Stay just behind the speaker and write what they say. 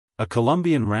A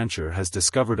Colombian rancher has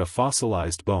discovered a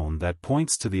fossilized bone that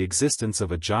points to the existence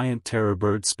of a giant terror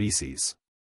bird species.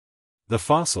 The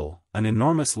fossil, an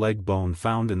enormous leg bone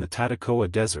found in the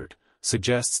Tatacoa Desert,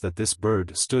 suggests that this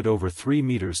bird stood over 3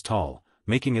 meters tall,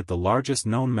 making it the largest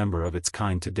known member of its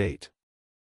kind to date.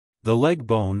 The leg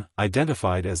bone,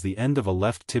 identified as the end of a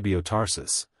left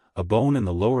tibiotarsus, a bone in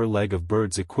the lower leg of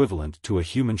birds equivalent to a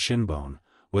human shinbone,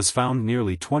 was found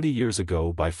nearly 20 years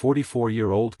ago by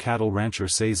 44-year-old cattle rancher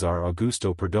César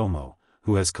Augusto Perdomo,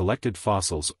 who has collected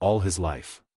fossils all his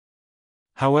life.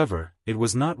 However, it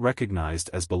was not recognized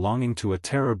as belonging to a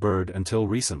terror bird until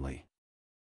recently.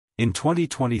 In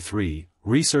 2023,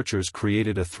 researchers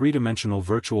created a three-dimensional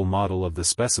virtual model of the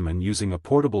specimen using a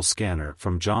portable scanner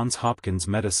from Johns Hopkins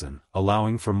Medicine,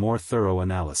 allowing for more thorough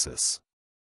analysis.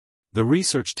 The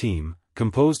research team,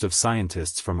 composed of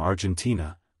scientists from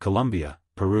Argentina, Colombia,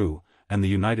 Peru, and the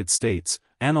United States,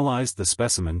 analyzed the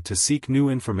specimen to seek new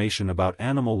information about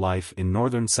animal life in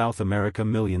northern South America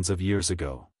millions of years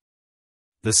ago.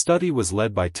 The study was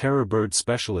led by terror bird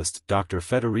specialist Dr.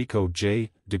 Federico J.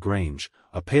 Degrange,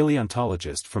 a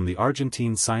paleontologist from the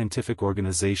Argentine scientific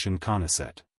organization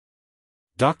CONICET.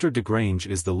 Dr. Degrange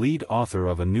is the lead author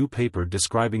of a new paper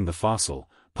describing the fossil,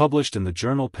 published in the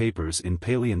journal Papers in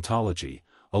Paleontology,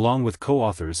 along with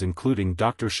co-authors including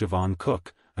Dr. Siobhan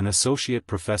Cook, an associate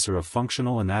professor of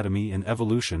functional anatomy and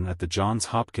evolution at the Johns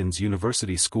Hopkins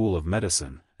University School of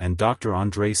Medicine, and Dr.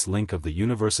 Andrés Link of the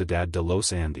Universidad de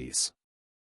los Andes.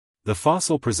 The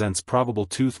fossil presents probable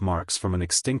tooth marks from an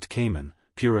extinct caiman,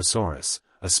 Purosaurus,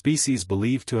 a species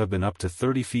believed to have been up to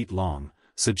 30 feet long,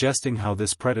 suggesting how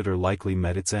this predator likely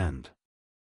met its end.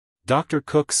 Dr.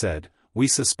 Cook said, "We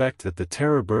suspect that the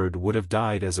terror bird would have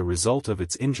died as a result of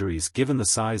its injuries given the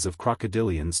size of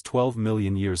crocodilians 12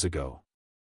 million years ago."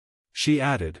 She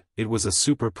added, "It was a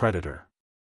super predator."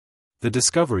 The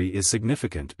discovery is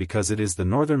significant because it is the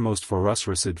northernmost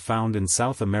phorusricid found in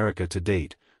South America to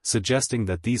date, suggesting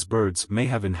that these birds may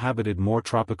have inhabited more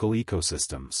tropical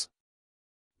ecosystems.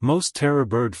 Most terror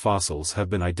bird fossils have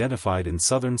been identified in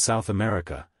southern South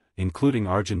America, including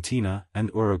Argentina and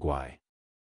Uruguay.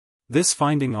 This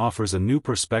finding offers a new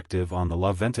perspective on the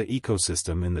La Venta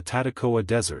ecosystem in the Tatacoa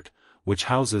Desert, which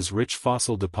houses rich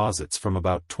fossil deposits from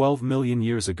about 12 million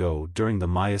years ago during the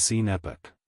Miocene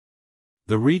epoch.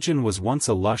 The region was once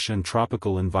a lush and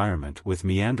tropical environment with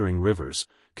meandering rivers,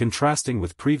 contrasting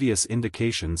with previous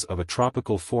indications of a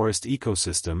tropical forest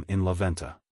ecosystem in La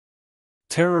Venta.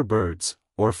 Terror birds,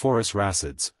 or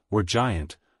phorusracids, were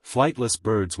giant, flightless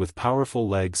birds with powerful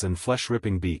legs and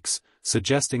flesh-ripping beaks,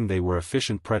 suggesting they were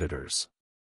efficient predators.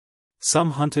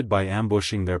 Some hunted by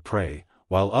ambushing their prey,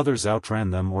 while others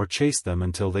outran them or chased them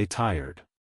until they tired.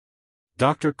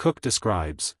 Dr. Cook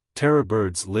describes, terror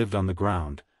birds lived on the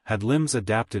ground, had limbs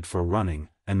adapted for running,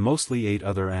 and mostly ate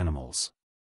other animals.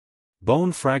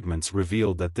 Bone fragments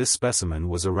revealed that this specimen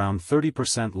was around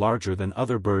 30% larger than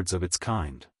other birds of its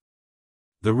kind.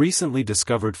 The recently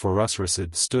discovered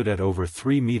phorusricid stood at over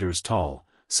 3 meters tall,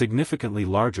 significantly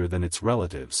larger than its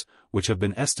relatives, which have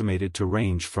been estimated to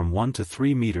range from 1 to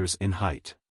 3 meters in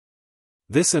height.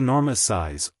 This enormous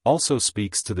size also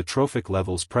speaks to the trophic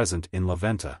levels present in La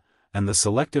Venta, and the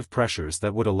selective pressures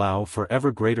that would allow for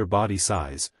ever greater body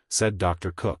size, said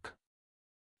Dr. Cook.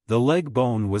 The leg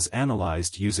bone was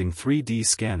analyzed using 3D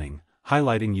scanning,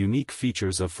 highlighting unique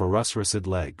features of phorusricid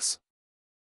legs.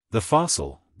 The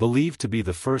fossil, believed to be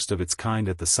the first of its kind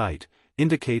at the site,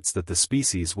 indicates that the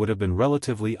species would have been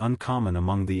relatively uncommon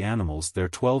among the animals there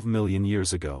 12 million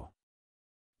years ago.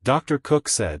 Dr. Cook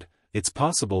said, "It's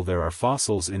possible there are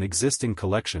fossils in existing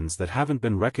collections that haven't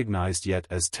been recognized yet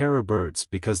as terror birds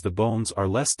because the bones are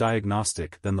less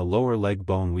diagnostic than the lower leg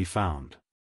bone we found."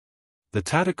 The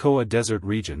Tatacoa Desert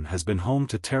region has been home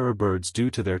to terror birds due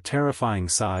to their terrifying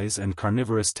size and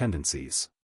carnivorous tendencies.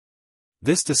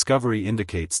 This discovery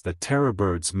indicates that terror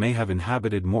birds may have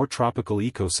inhabited more tropical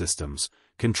ecosystems,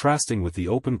 contrasting with the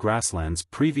open grasslands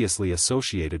previously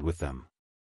associated with them.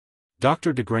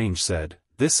 Dr. Degrange said,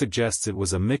 "This suggests it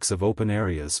was a mix of open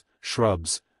areas,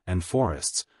 shrubs, and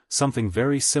forests, something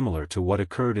very similar to what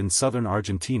occurred in southern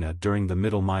Argentina during the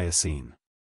Middle Miocene."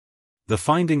 The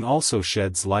finding also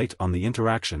sheds light on the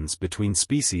interactions between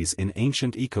species in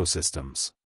ancient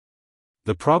ecosystems.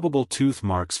 The probable tooth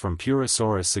marks from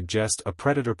Purosaurus suggest a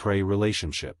predator-prey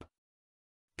relationship.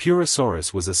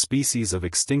 Purosaurus was a species of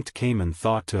extinct caiman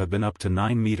thought to have been up to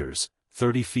 9 meters,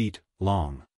 30 feet,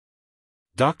 long.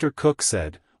 Dr. Cook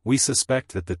said, "We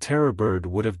suspect that the terror bird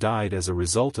would have died as a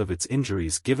result of its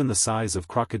injuries given the size of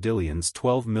crocodilians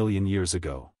 12 million years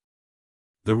ago."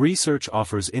 The research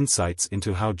offers insights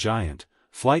into how giant,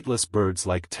 flightless birds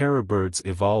like terror birds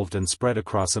evolved and spread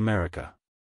across America.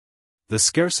 The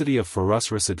scarcity of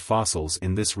phorussricid fossils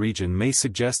in this region may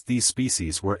suggest these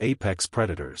species were apex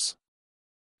predators.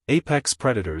 Apex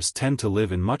predators tend to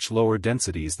live in much lower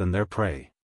densities than their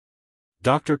prey.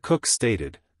 Dr. Cook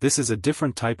stated, "This is a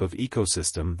different type of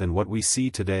ecosystem than what we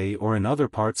see today or in other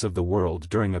parts of the world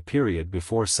during a period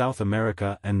before South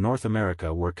America and North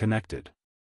America were connected."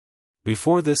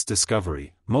 Before this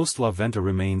discovery, most La Venta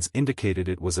remains indicated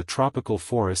it was a tropical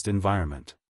forest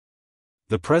environment.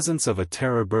 The presence of a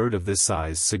terror bird of this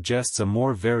size suggests a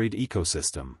more varied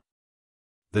ecosystem.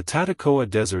 The Tatacoa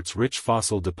Desert's rich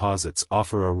fossil deposits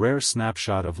offer a rare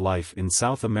snapshot of life in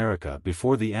South America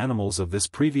before the animals of this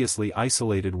previously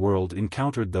isolated world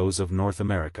encountered those of North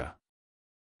America.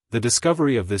 The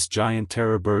discovery of this giant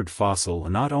terror bird fossil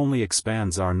not only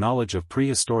expands our knowledge of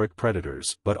prehistoric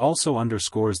predators but also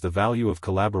underscores the value of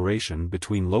collaboration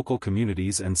between local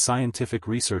communities and scientific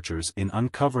researchers in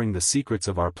uncovering the secrets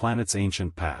of our planet's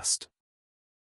ancient past.